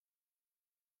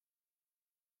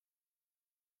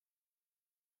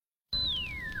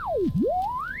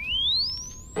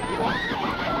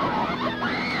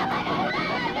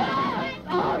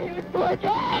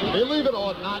Believe it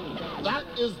or not, that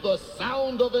is the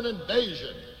sound of an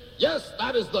invasion. Yes,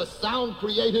 that is the sound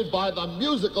created by the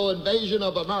musical invasion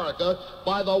of America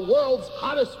by the world's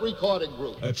hottest recording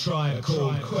group. A Tribe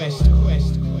Called Quest.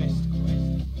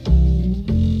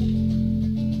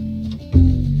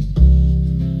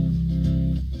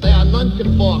 They are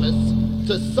nonconformists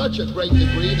to such a great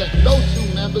degree that no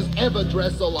two members ever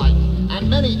dress alike. And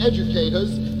many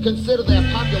educators consider their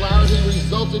popularity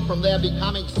resulted from their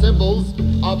becoming symbols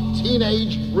of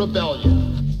teenage rebellion.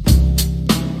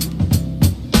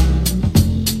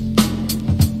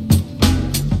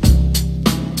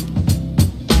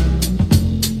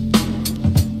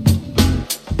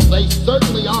 They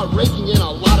certainly are raking in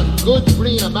a lot of good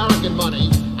green American money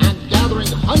and gathering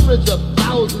hundreds of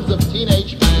thousands of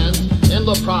teenage fans in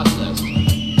the process.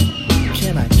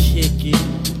 Can I kick it?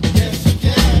 Yes, you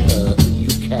can.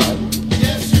 You can.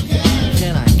 Yes, you can.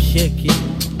 Can I kick it?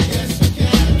 Yes, you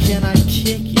can. Can I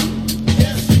kick it?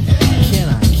 Yes, you can. Can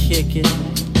I kick it?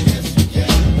 Yes, you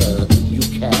can. You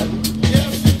can.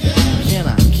 Yes, you can. Can I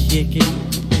kick it?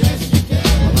 Yes, you can.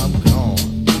 Well, I'm gone.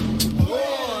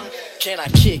 Can I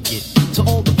kick it? To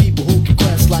all the people who can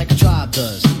quest like a tribe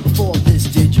does. Before this,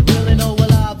 did you really know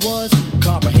what I was?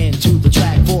 Comprehend to the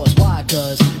track force, why?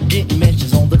 Cause getting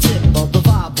mentions on the tip of the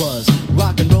vibe buzz.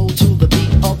 Rock and roll to the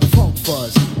beat of the funk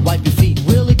fuzz. Wipe your feet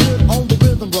really good on the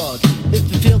rhythm rug. If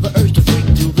you feel the urge to freak,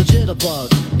 do the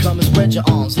jitterbug. Come and spread your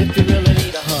arms if you really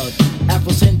need a hug.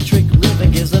 Afrocentric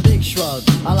living is a big shrug.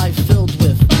 A life filled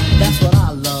with, that's what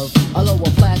I love. A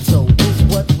lower plateau is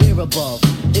what we're above.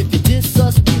 If you diss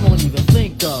us, we won't even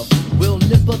think of. We'll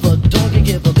nip of a dog and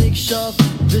give a big shove.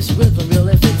 This rhythm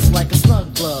really fits like a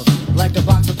snug glove. Like a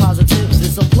box of positives,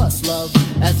 it's a plus love.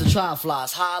 As the trial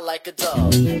flies high like a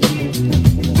dove.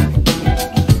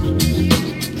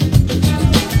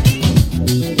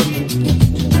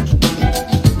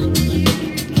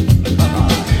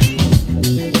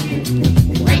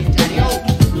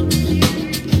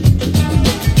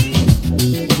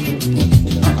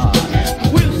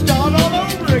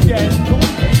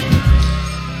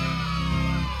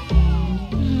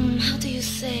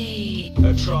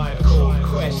 A Tribe Called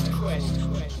Quest. How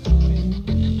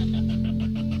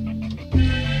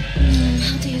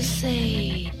do you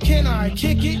say? Can I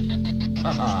kick it?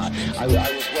 I was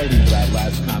waiting for that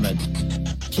last comment.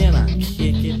 Can I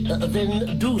kick it?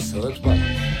 Then do so at once.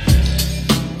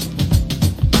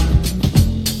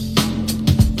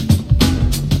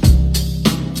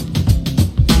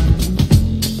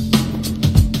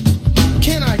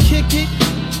 Can I kick it?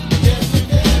 Yes, you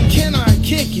can. Can I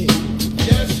kick it?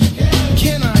 Yes, you can.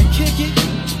 Can I kick it?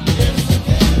 Yes, you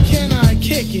can. Can I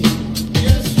kick it?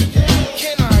 Yes, you can.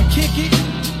 Can I kick it?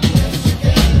 Yes, you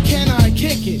can. Can I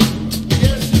kick it?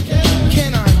 Yes, you can.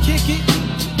 Can I kick it?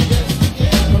 Yes, you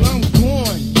can. Well, I'm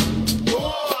going.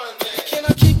 Can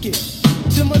I kick it?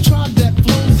 To my tribe that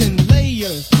flows in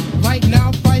layers. Right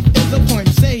now, Fife is a point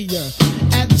sayer.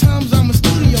 At times, I'm a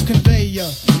studio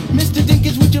conveyor. Mr.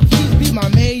 Dinkins, would you please be my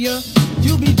mayor?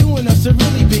 You'll be doing us a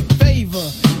really big favor.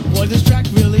 Boy, this track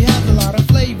really has a lot of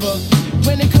flavor.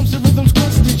 When it comes to rhythms,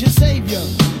 Quest is your savior.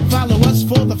 Follow us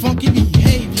for the funky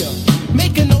behavior.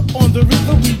 Make a note on the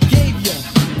rhythm we gave ya.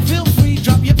 Feel free,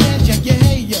 drop your pants, check your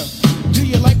hair. Do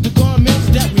you like the garments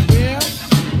that we wear?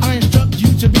 I instruct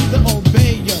you to be the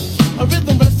obeyer. A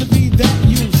rhythm recipe that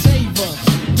you say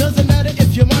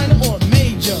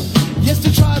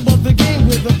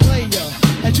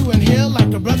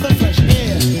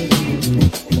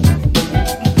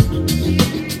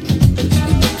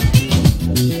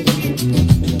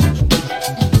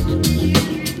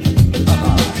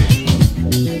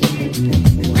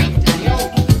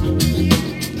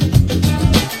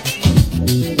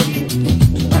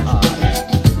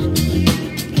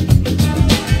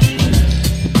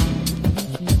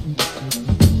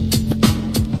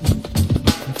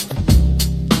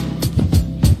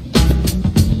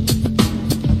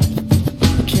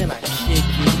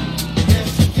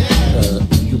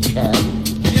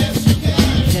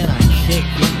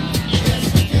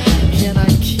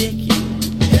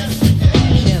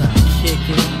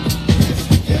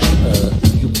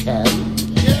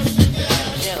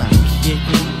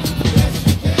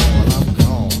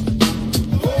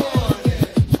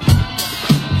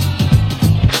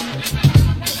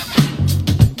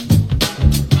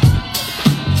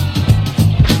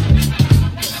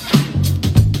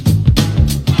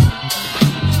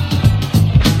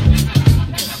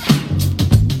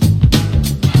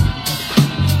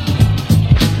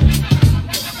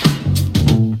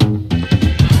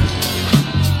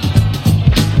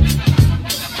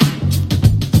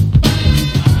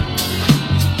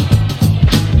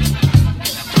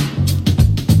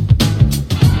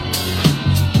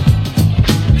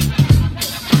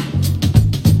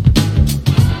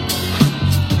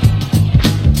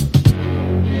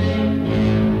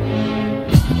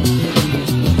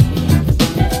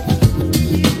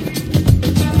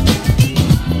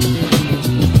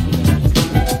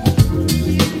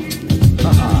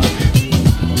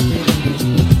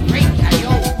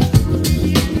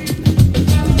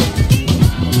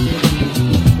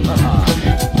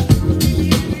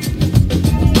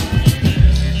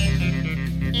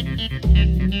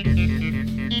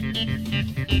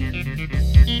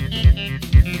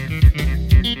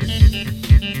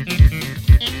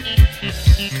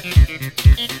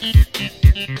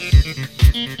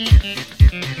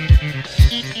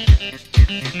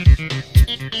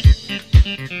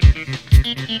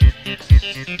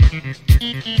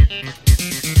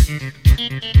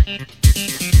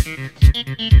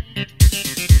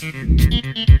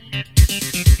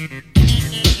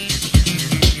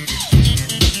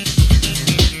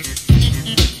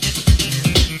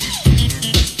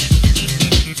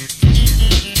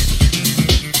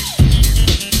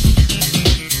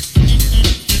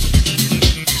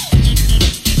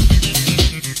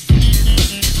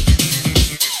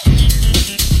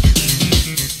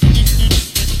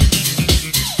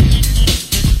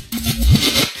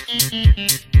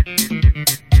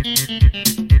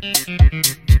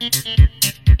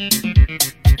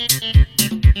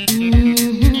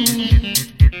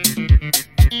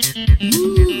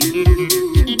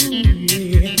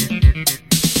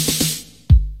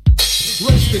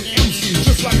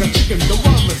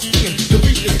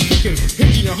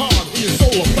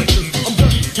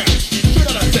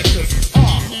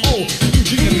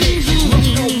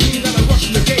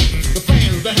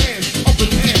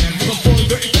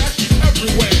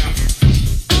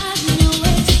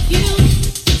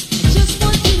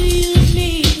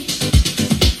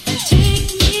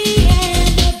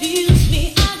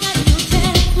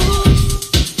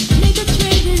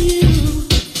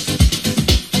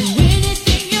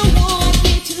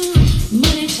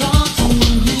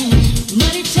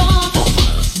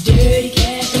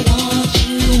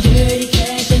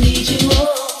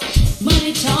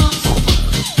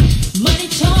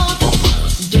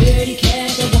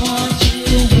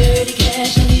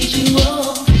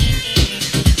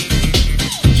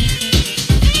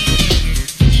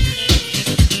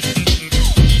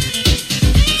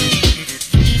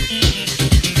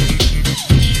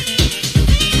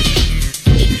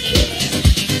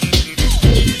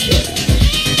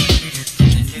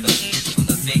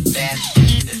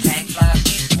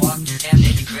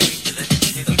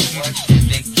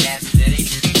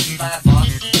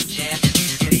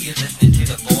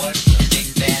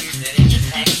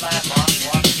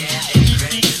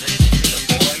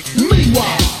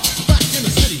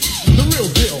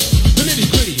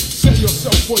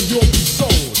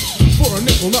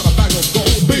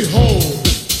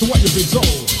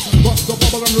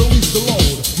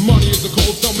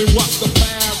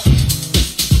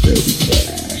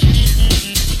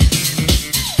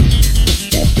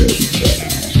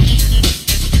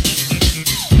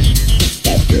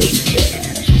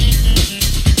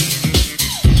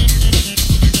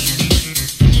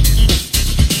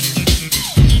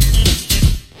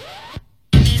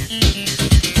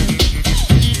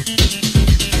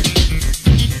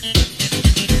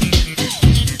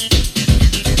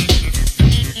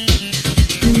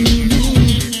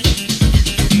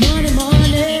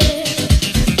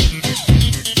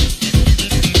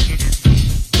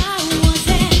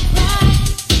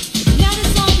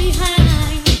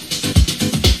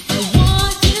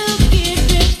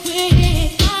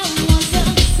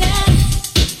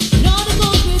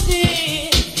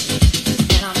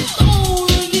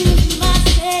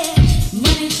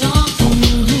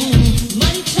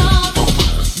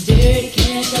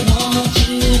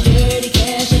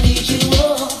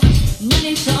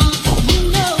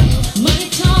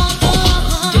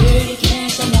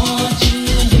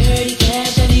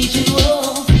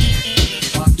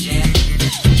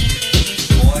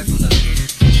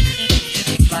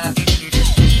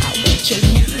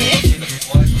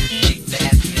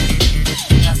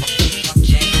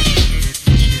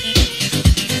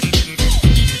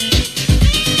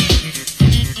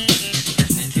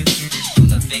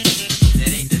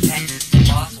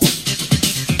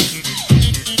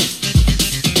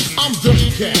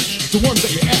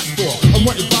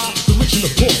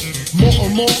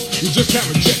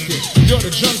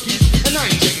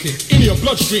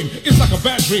It's like a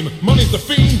bad dream. Money's the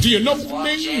fiend. Do you know what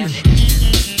I mean?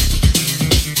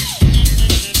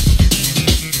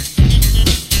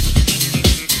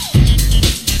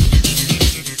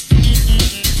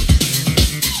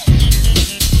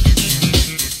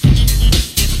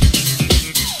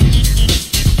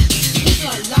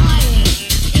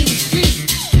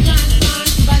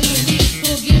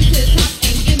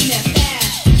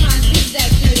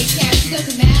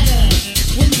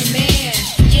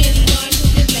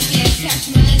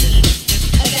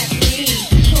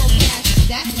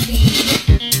 That's the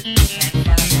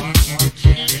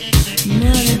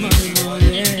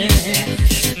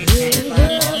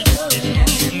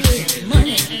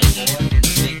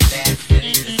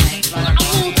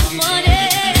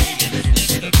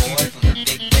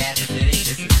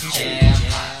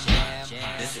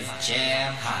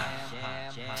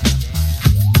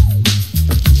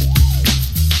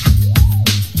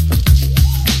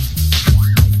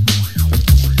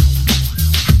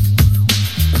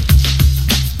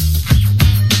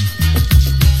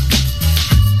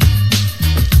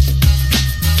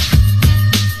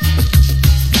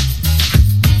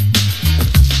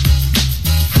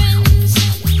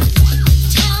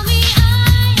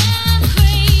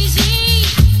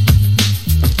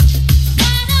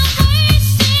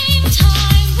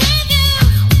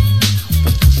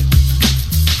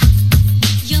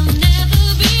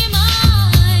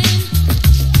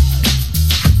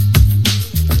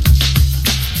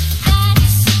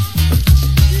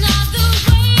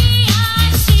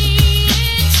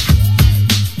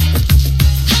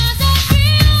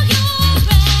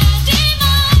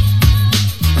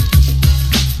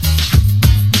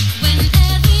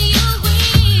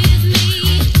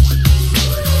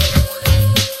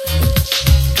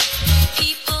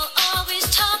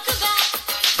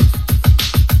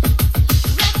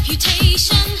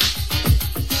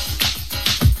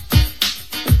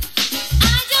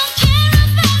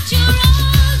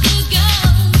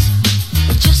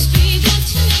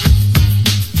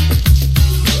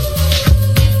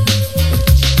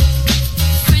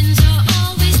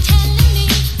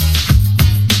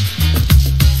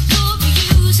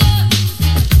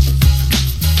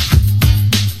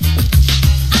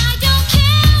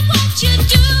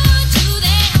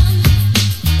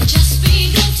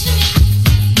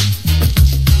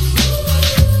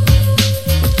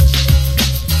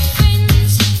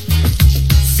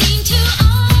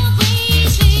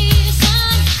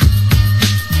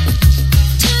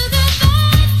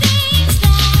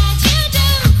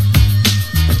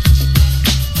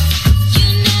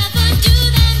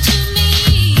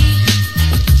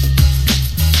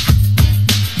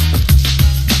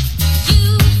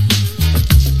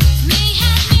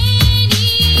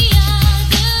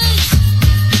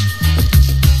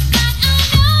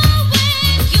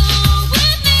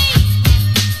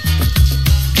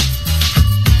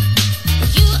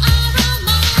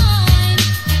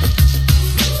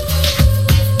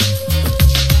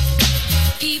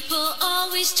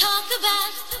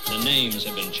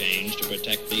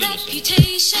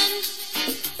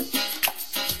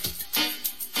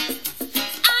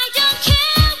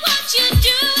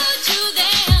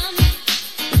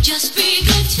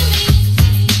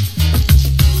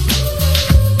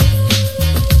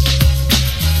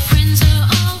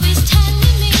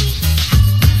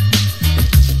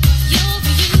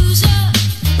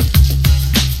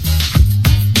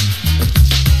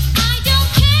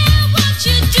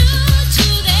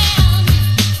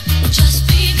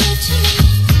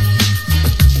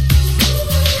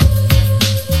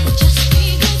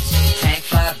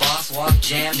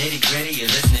jam, nitty gritty. You're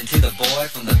listening to the boy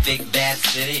from the big bad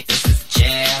city. This is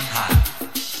jam hot.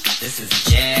 This is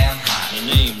jam hot. The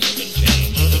names have been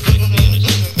changed to protect the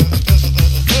innocent.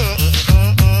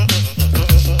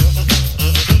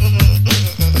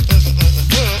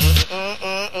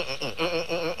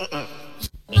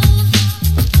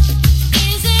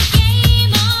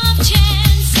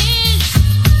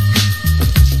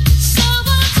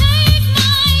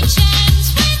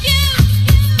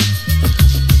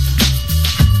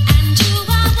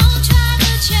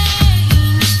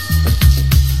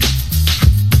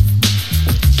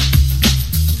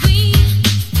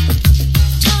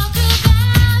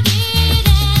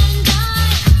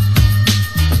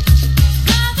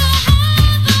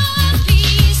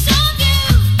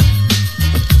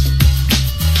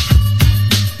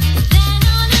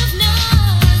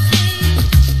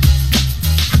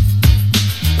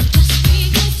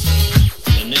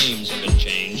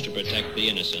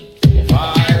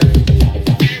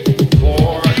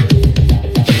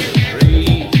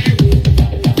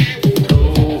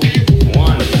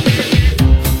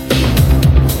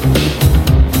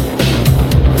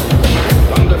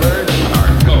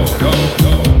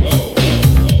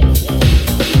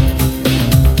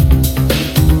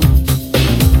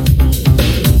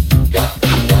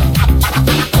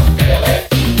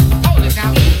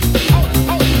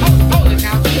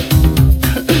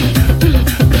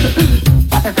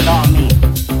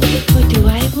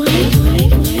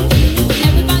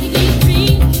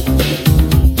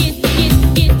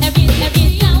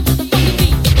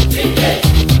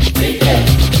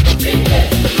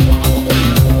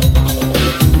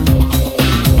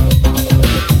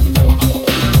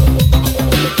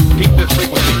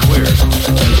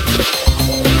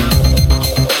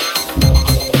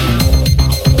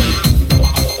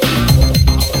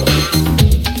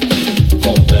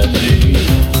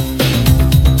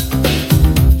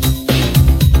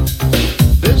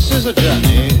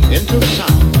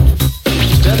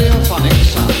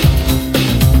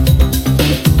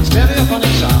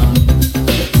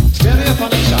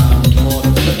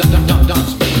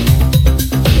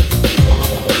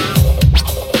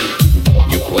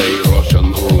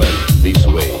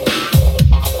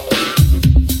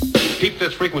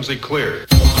 Clear.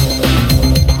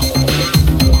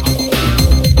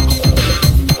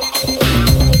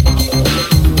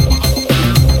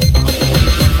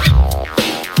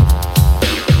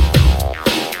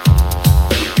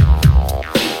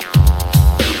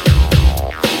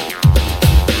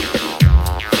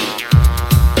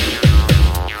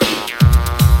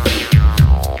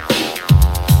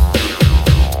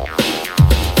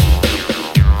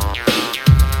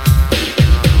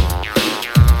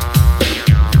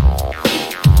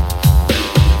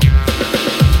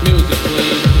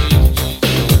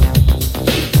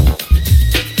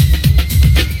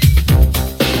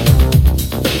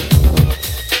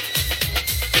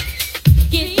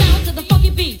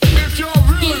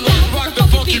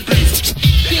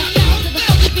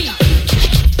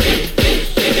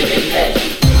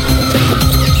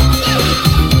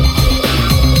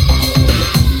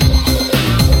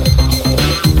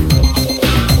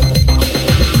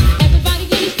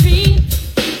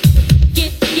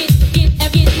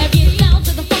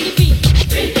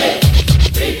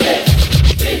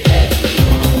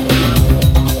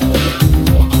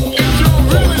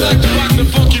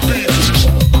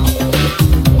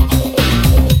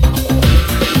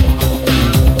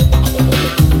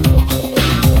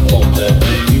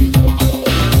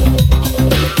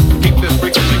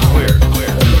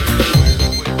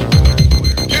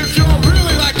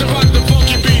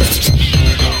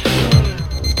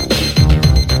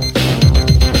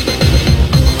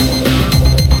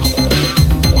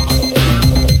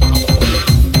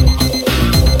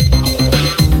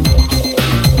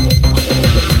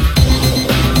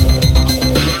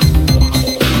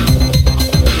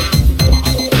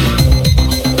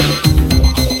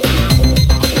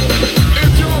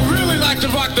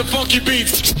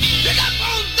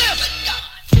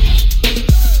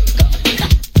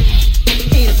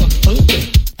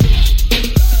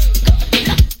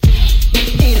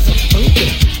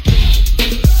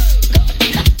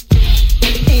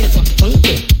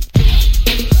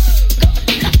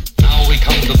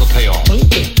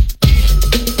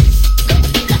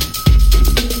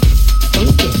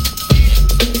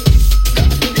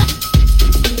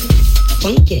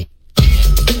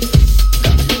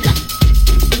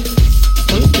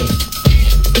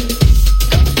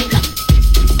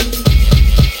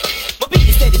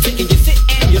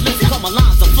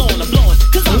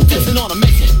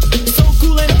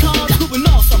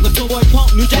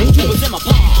 New Jack Troopers in my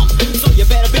palm. So you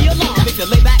better be alarmed if you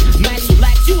lay back, max,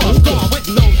 relax.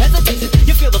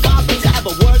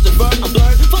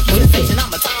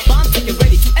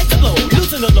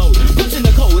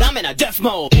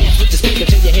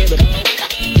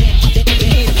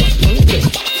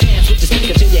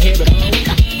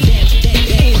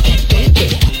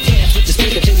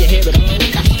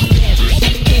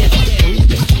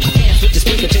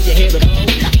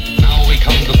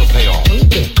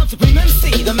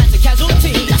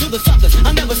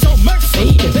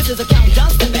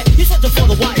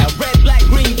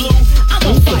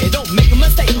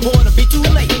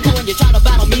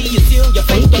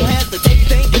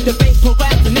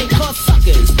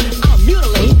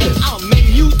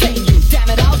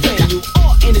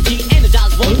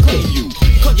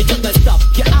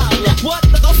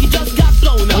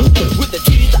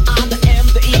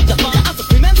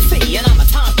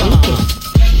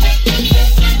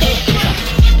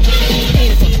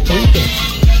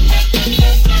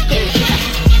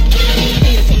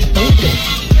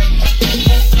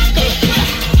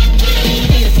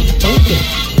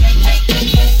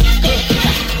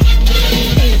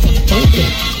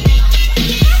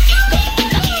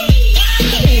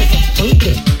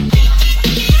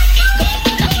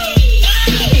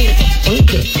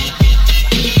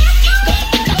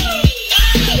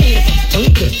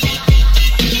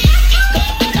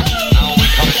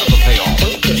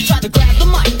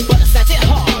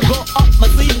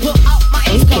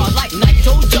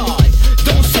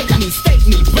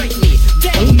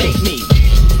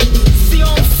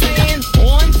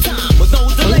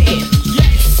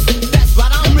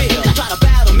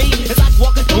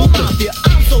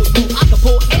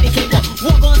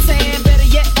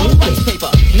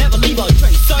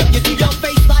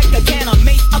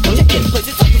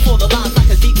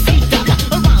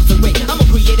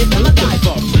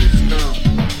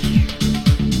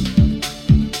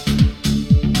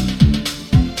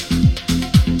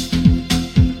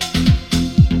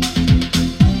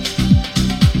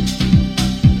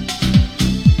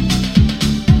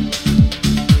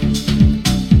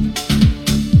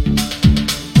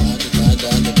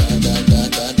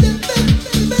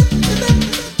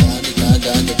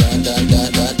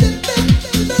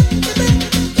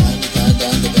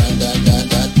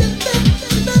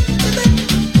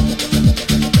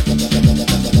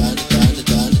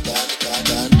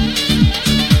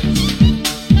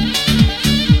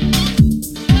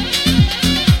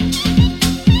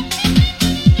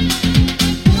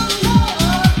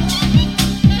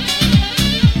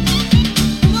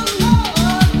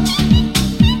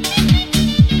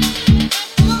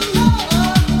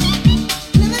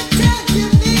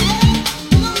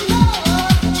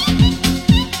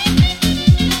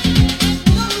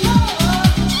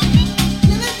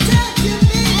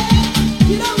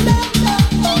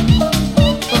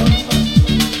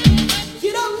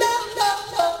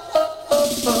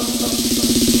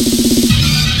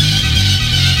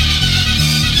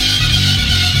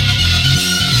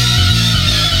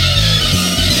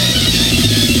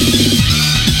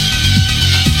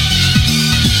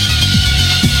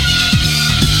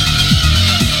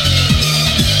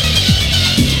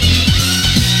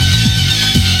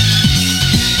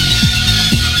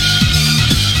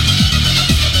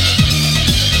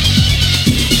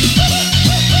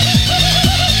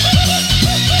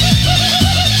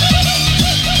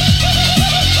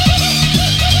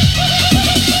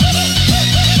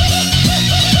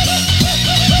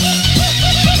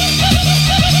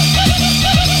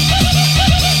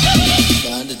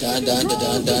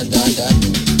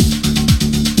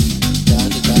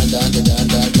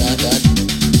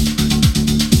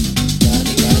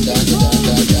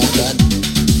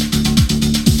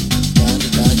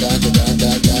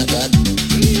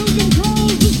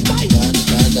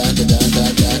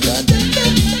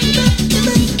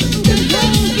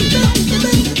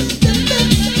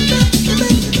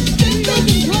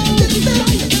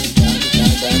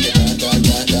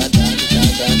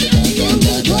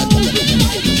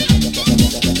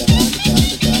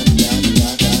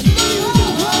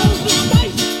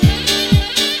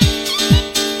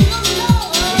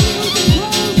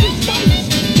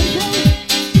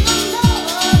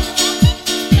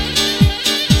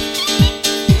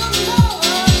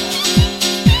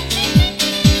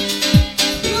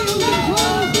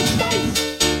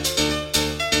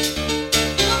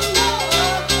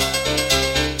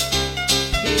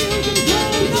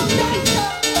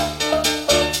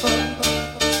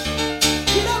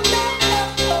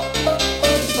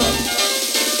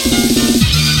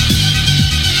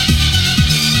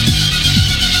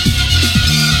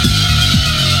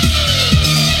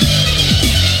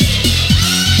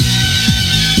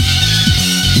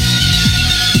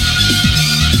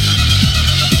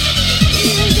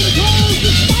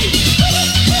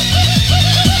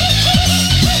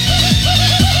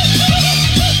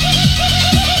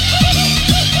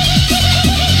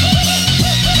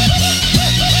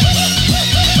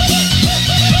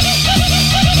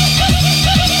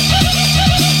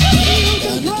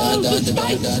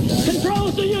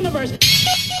 Controls the universe.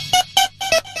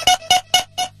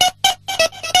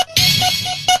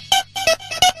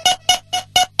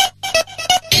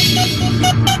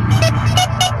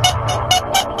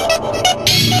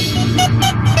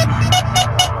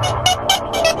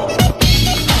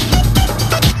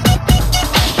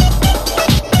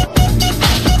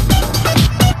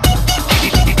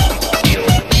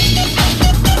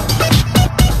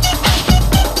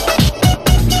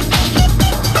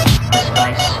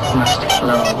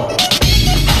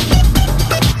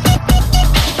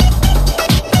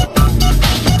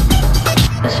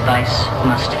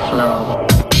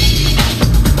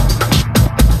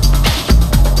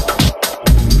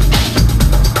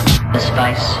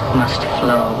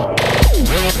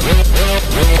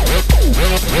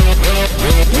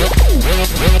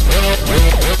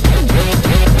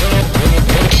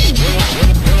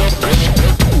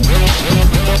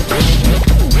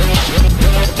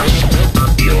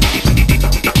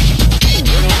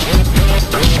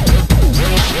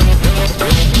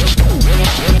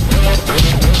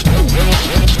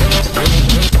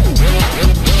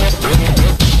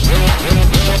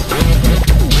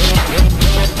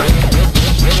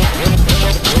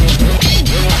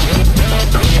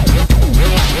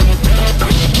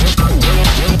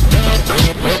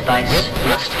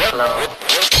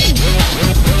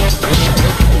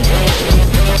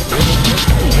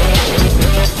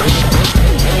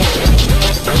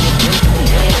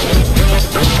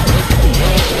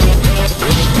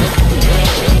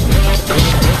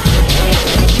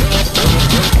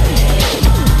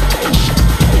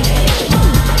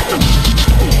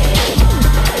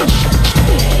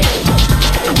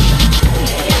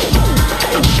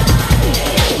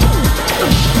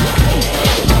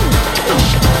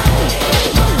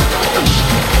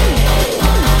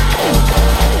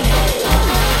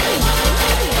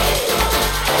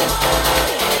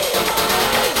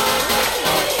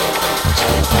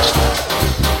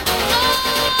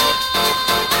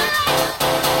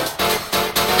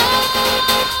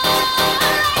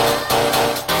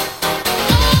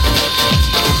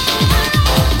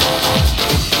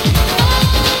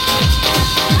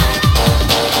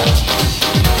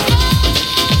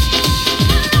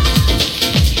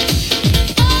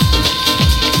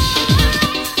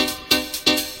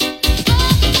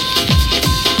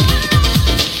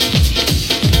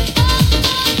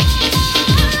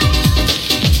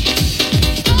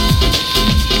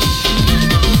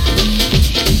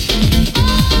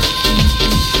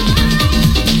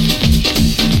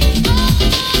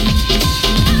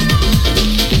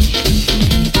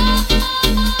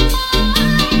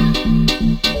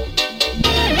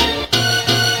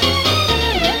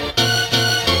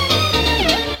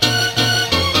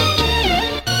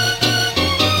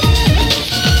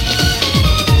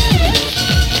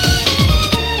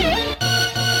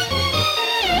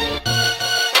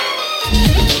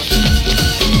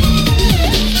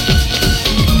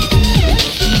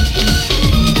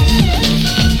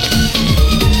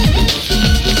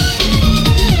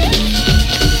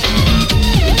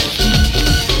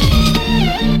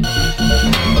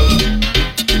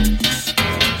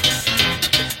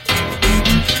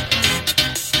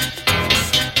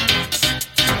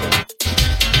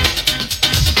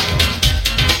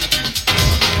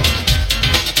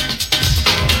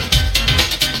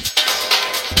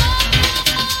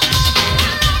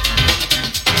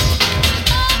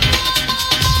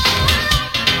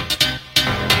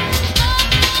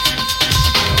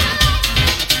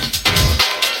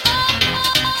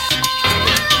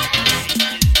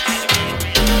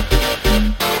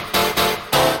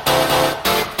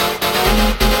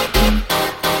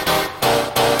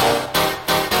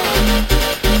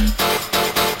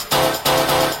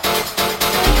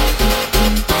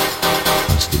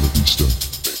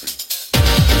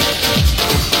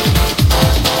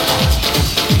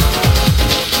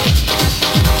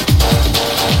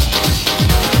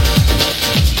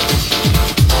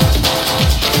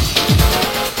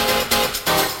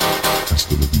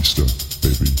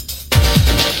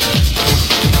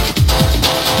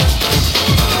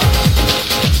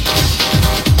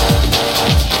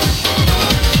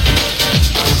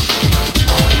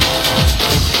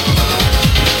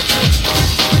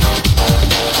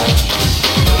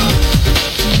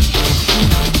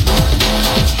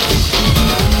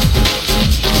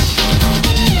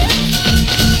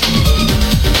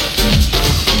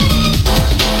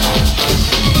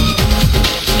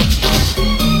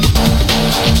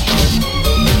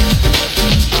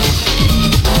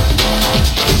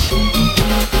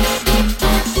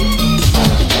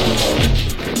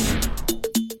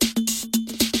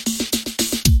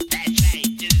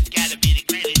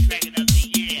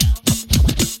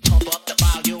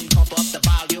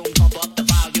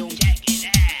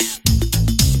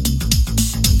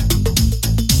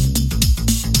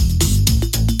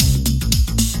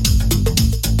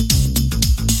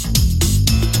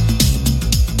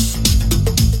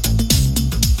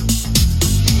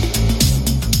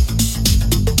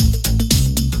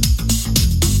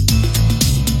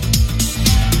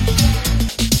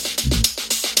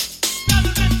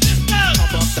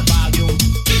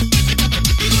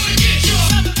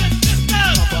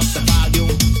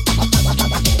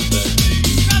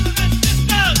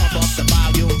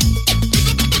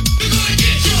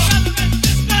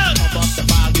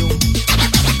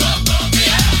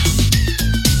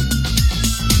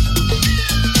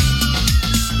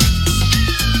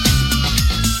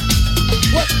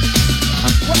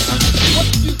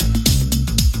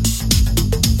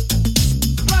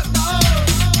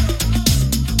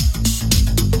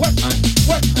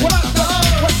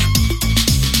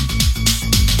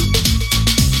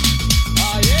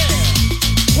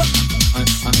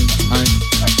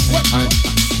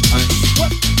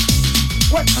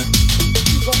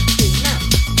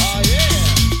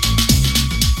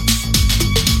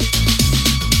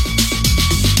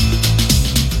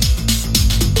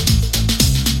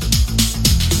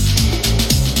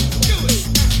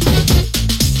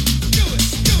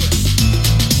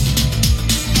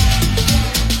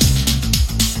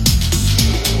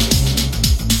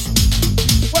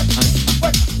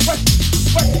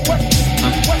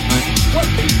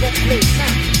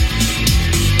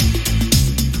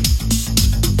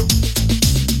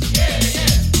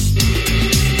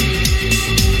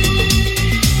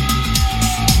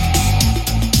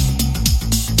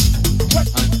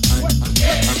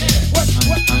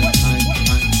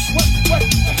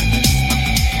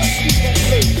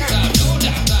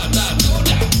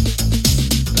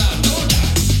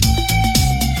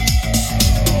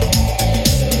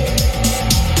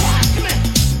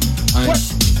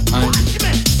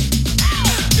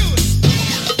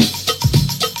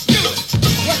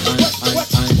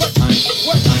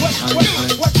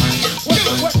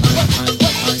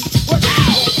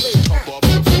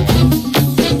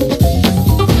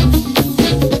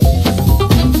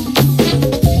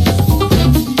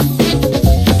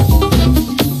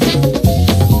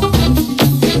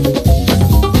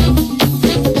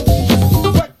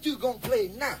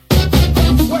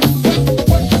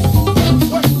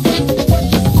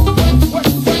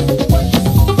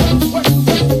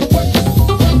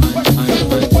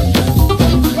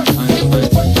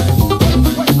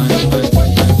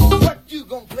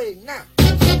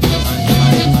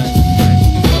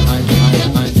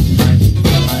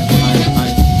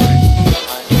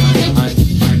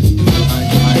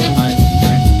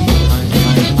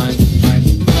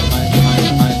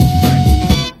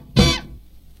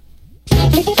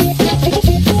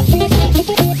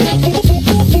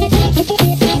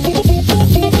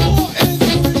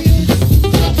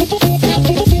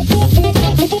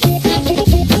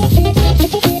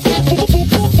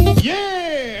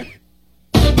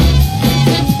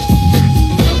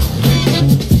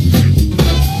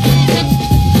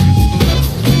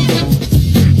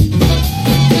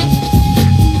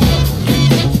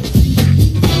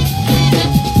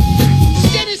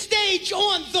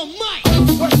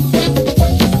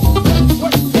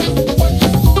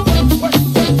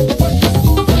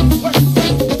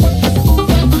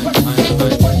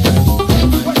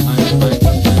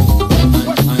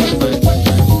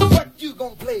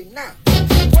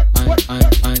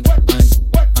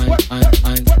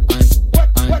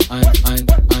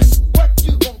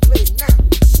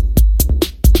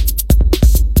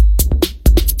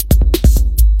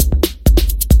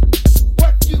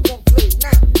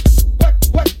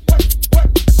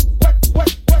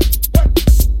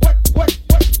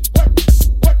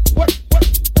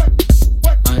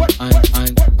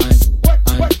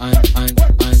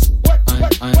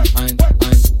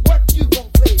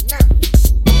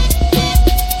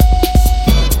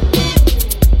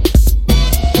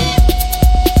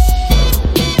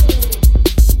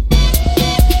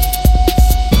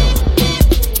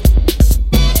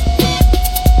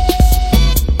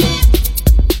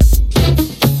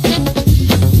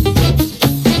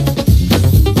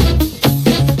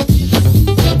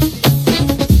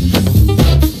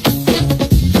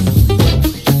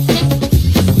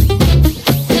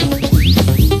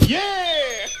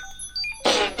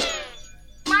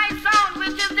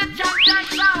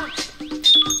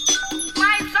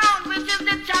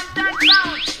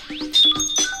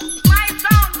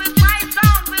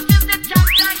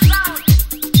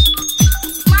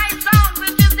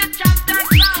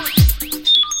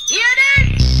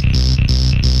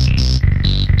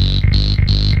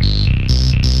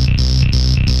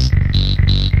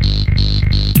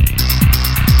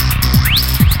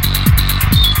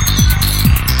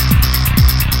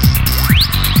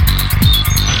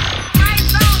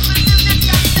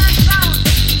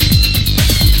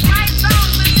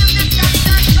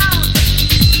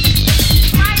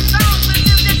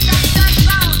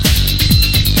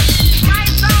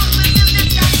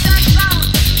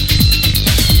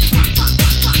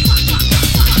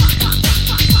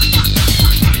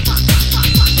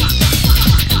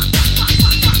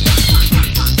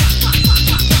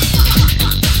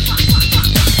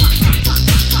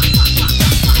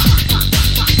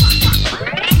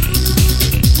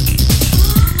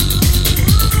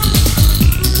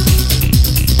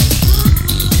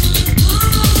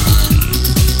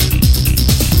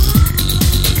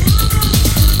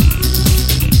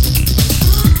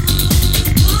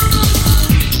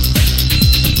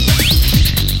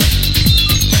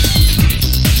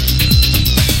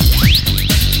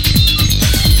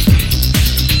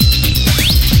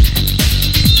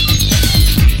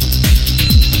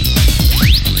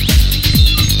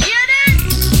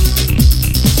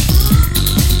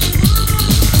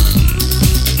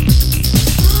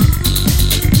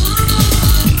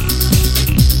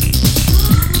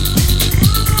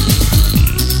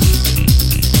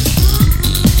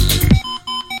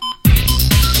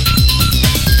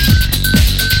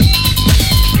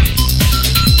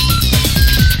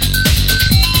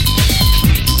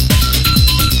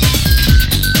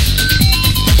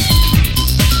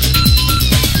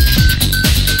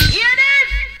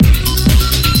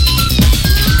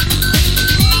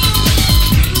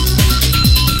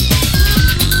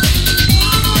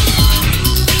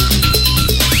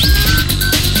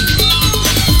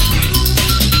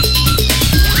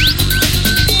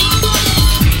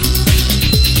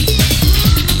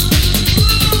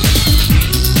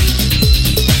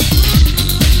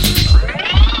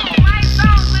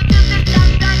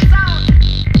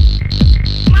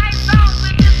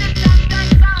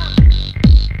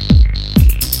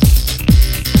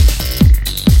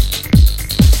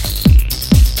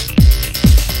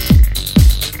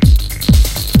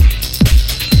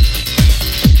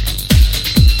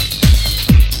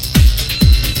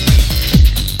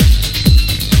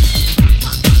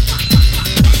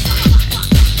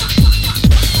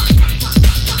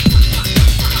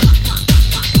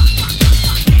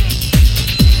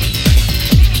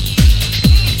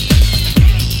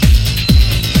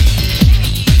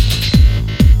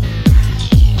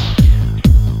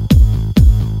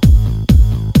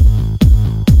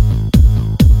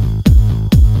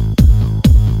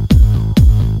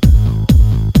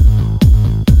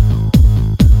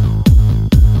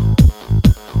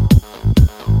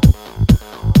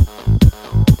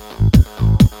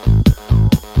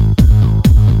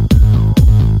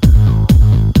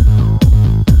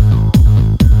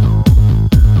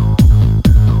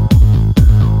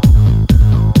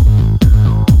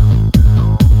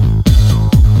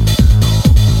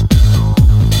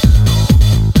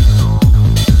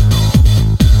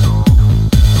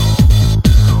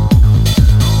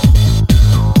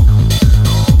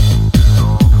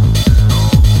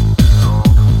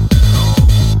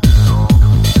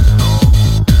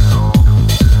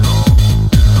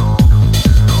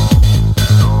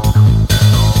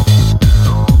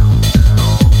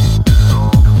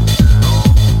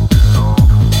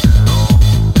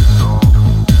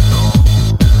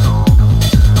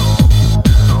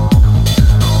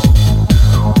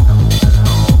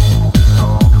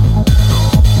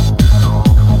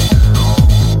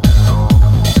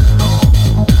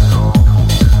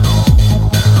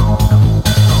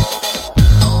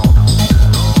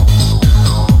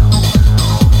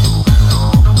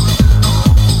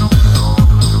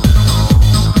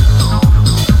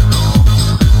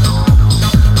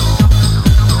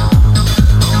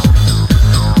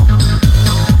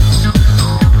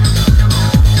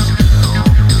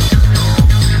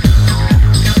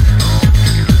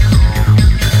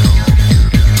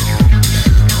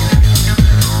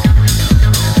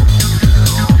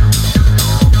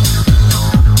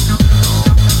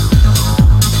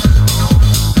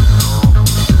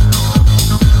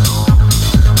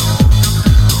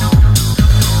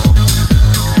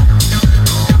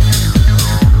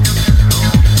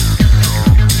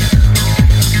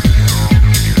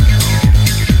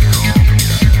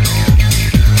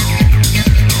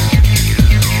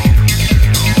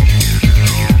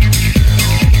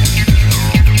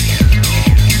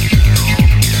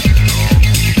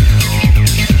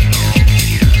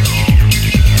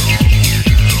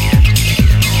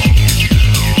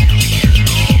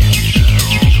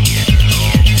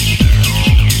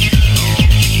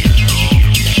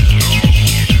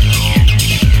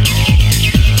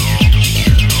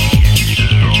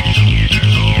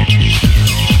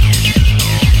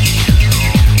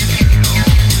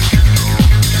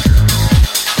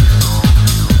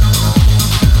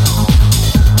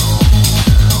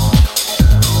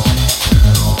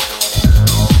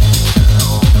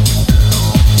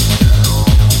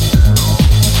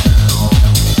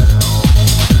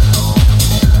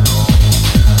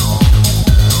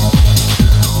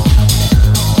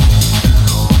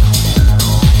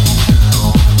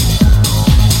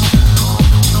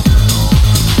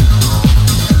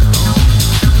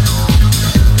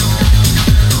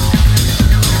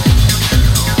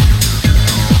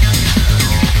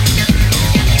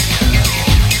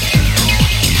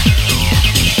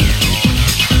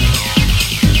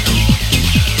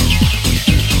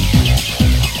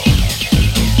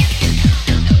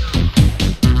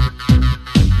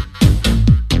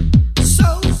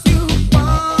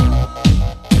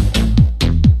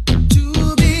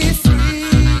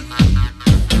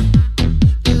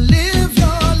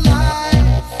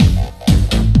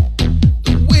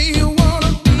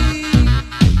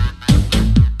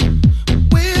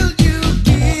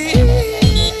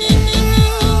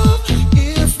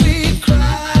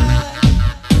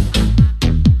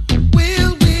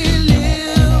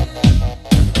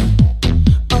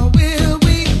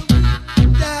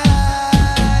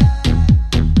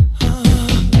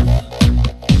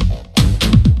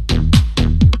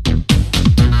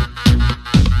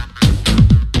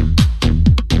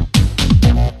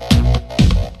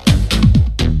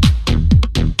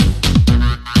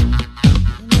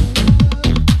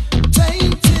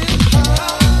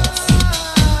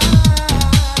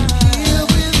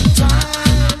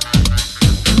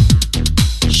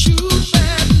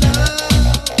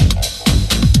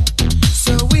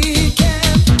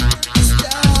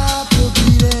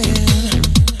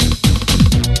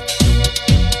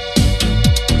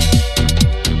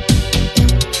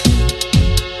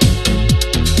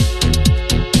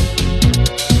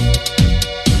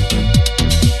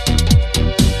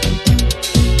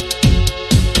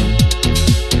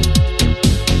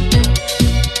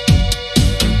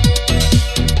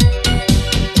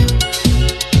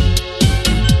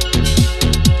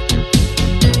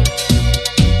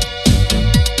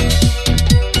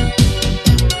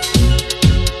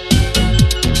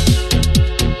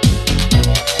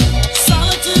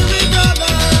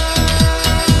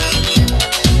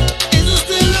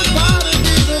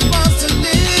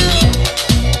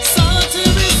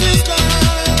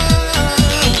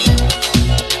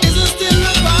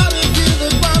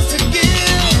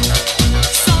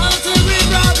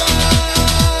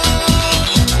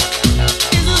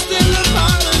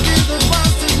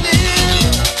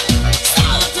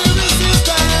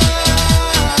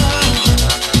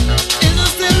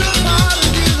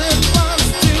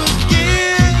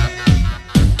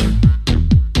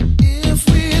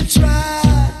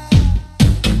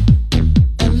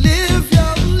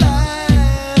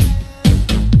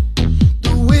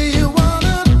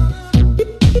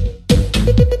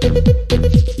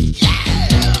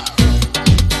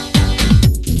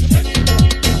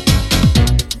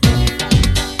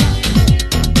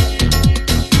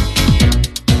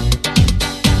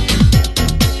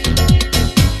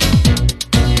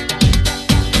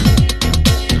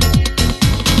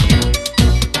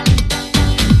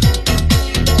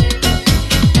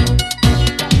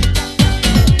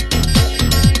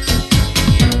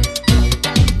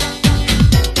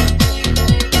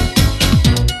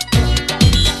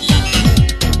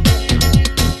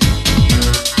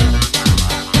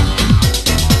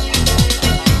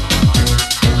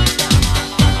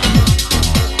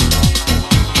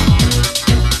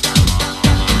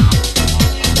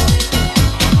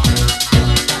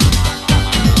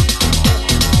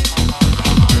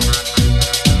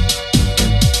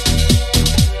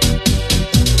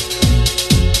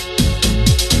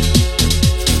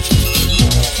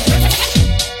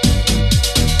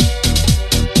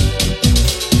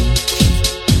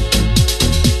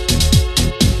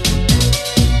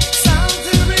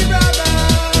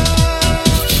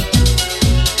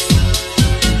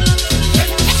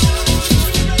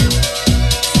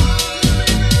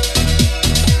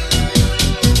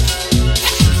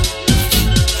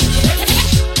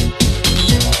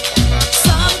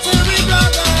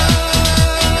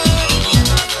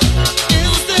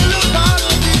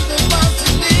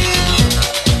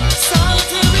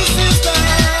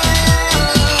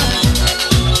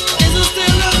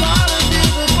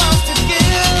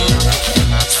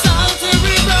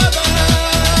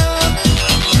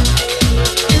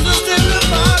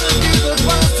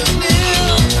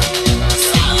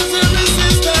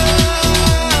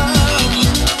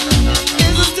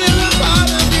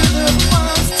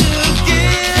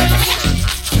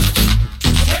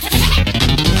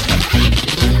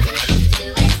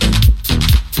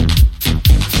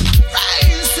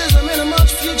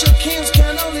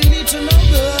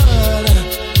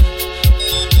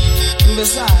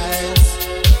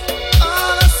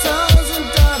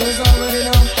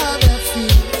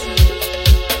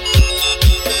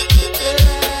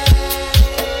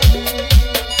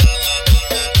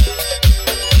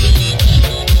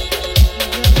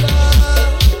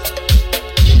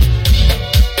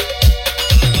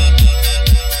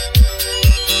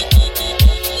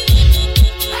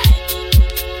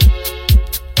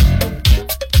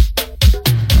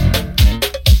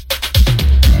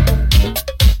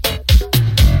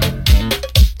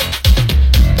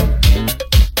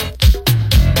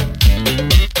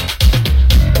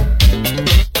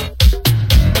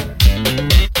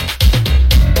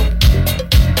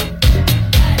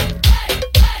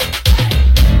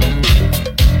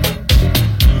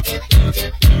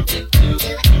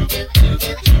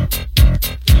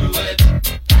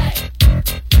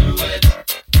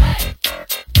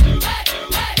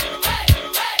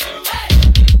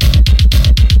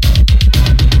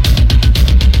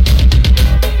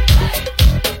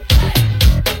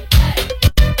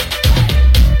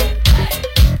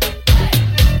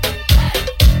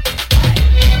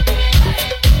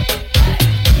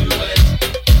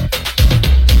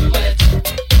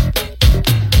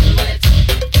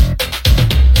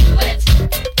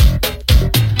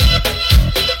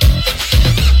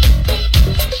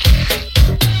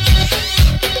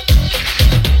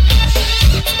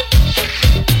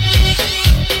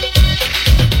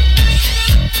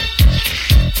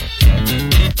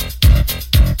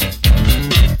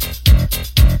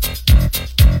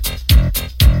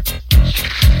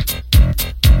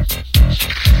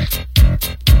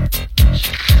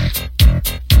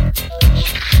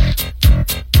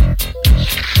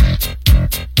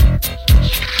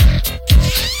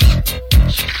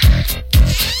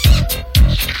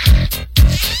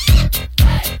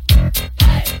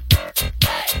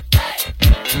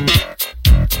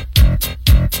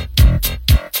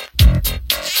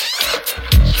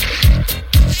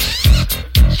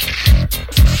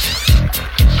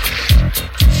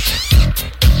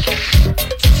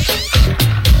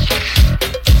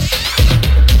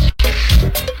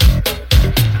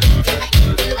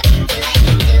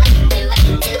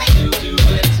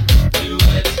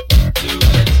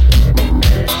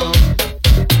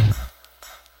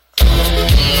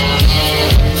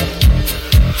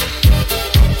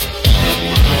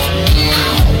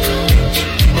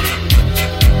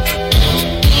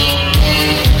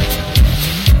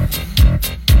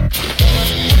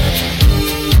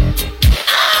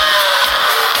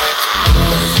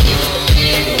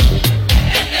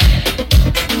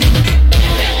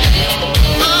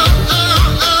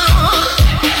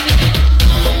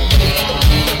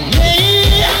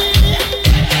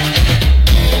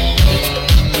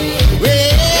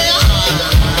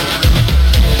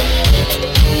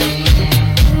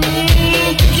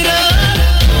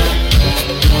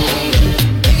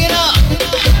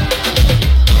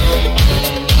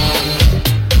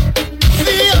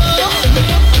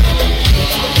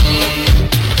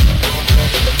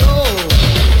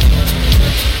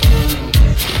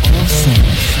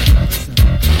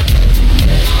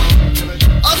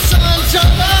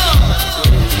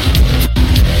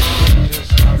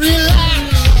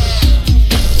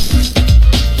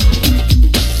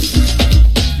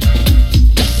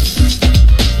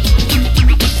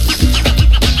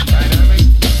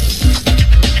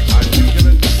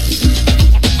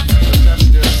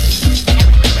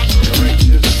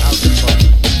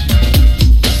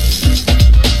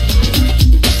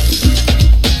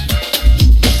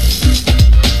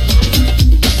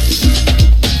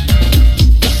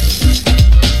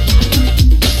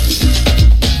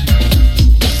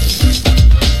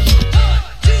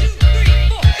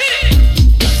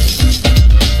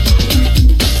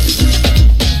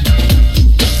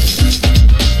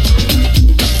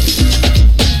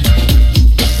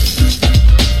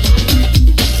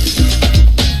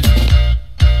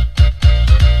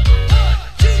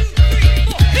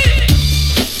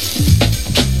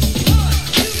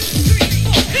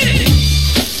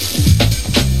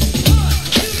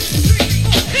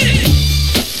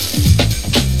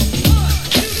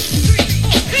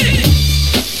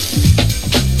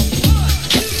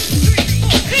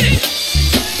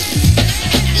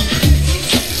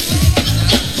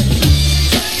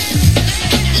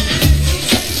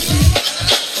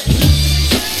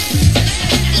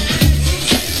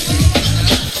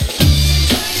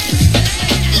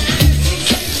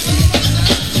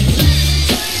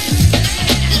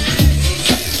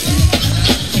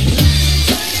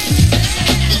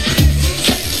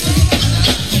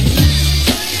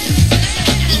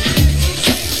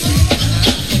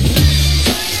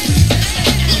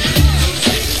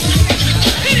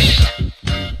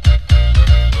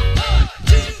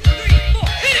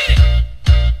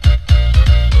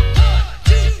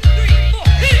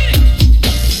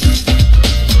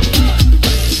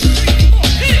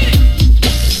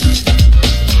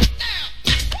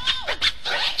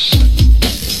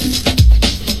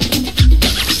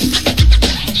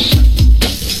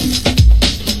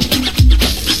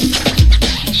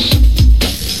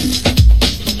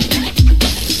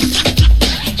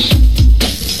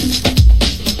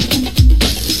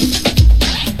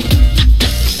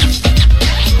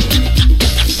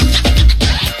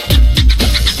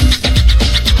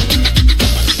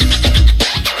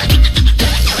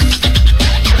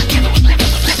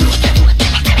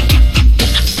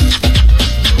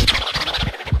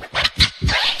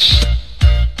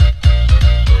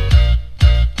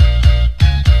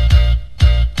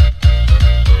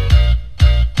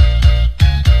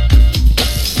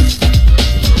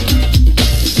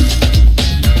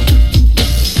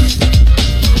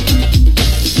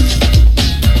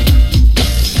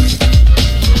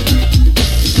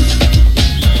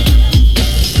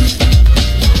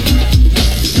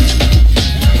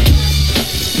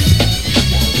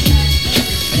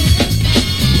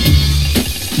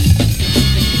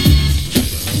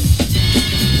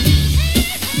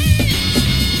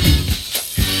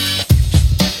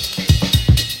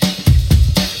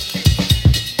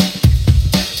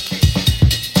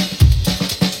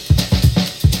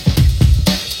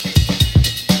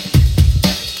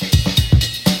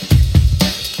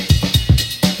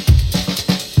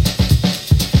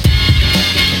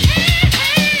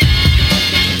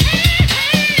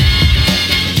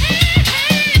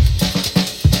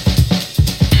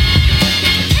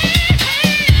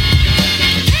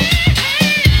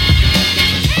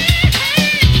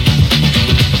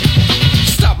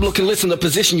 place in the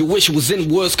position you wish was in.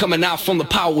 Words coming out from the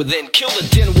power within. Kill the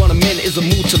din, want a min is a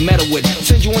mood to meddle with.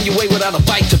 Send you on your way without a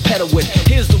bite to pedal with.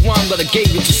 Here's the rhyme that I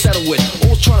gave you to settle with.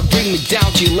 Always trying to bring me down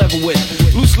to your level with.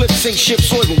 Loose lips sink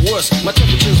ships or even worse. My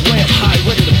temperature's way up high,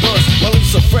 ready to burst. My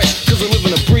lips are fresh, cause I live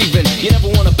in a breathing. You never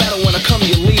want to battle when I come,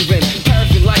 you're leaving.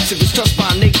 Paraffin lights if it's touched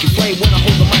by a naked flame. When I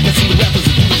hold the mic, I see the rappers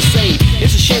that do the same.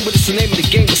 It's a shame, but it's the name of the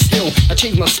game, but still I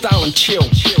change my style and chill.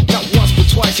 Not once but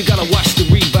twice, you gotta watch the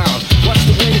rebound. Watch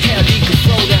the way the candy can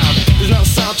throw down. There's not a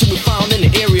sound to be found in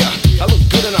the area. I look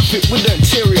good and I fit with the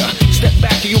interior. Step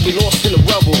back or you'll be lost in the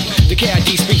rubble. The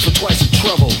KID speaks for twice the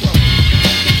trouble.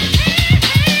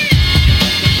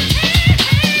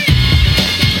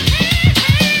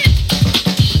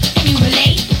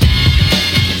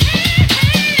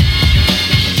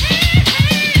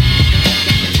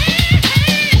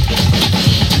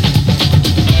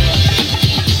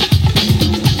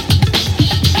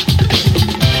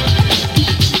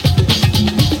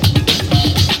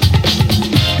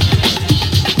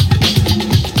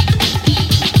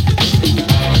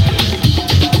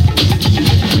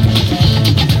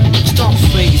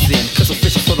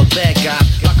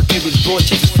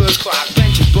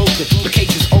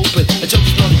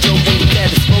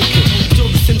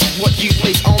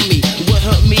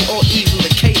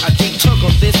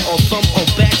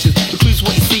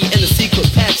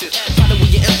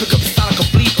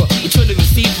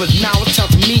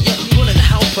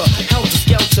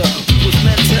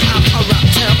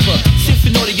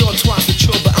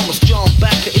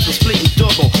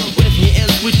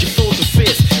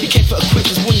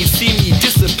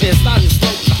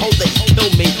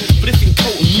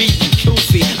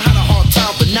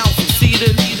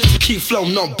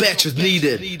 No batches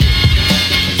needed.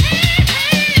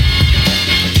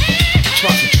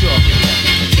 Try some trouble.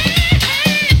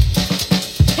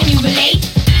 Can you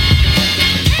relate?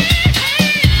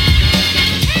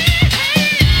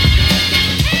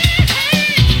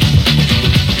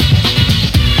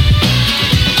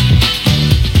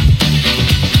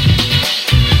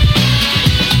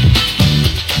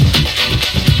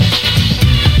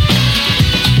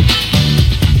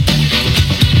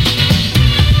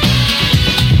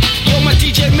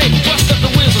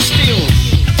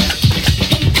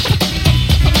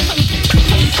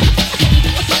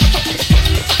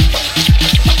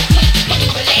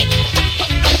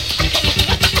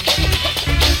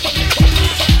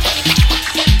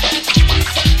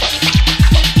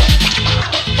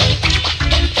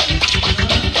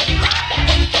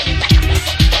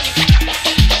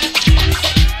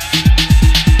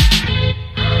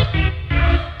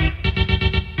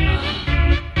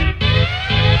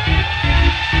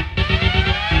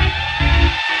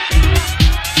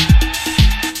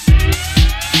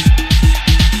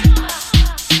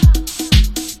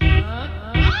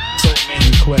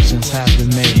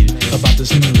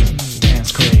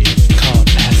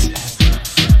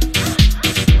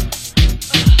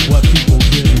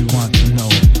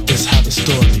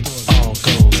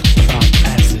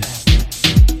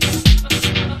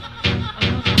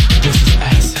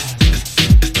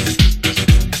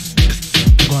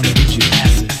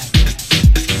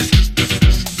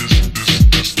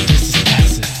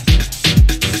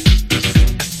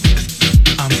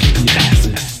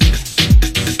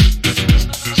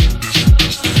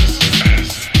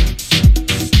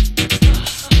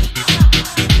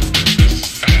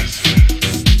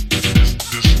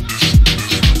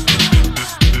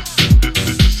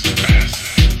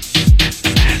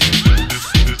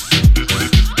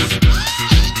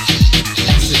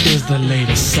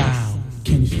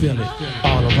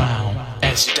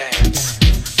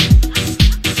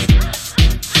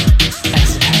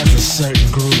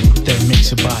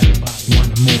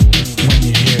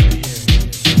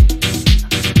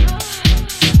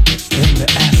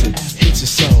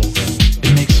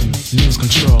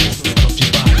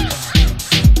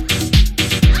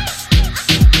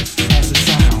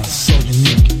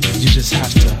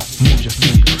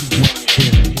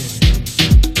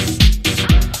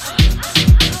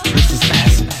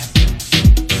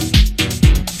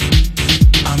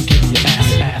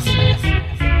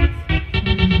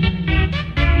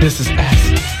 This is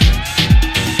acid.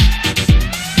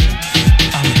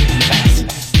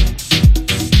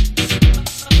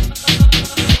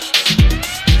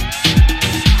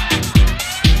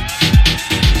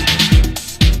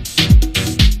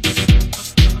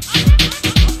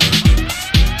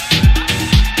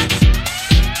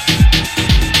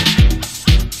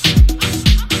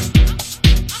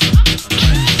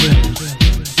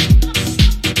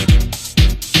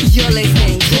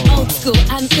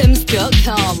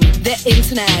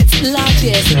 internet's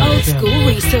largest old school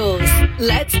resource.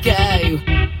 Let's go.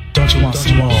 Don't you want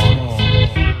some more?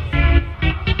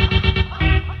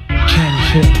 Can you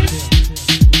feel it?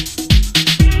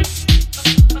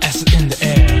 As it's in the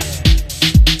air.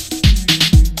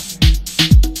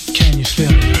 Can you feel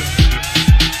it?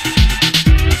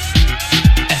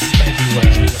 As it's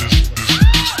everywhere.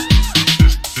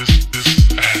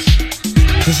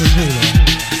 This is Hula,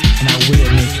 and I will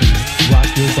make you rock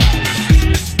your body.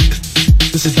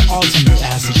 This is the ultimate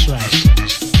acid track.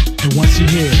 And once you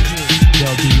hear it,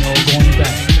 there'll be no going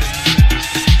back.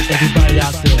 Everybody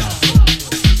out there,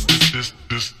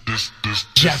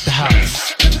 jack the house.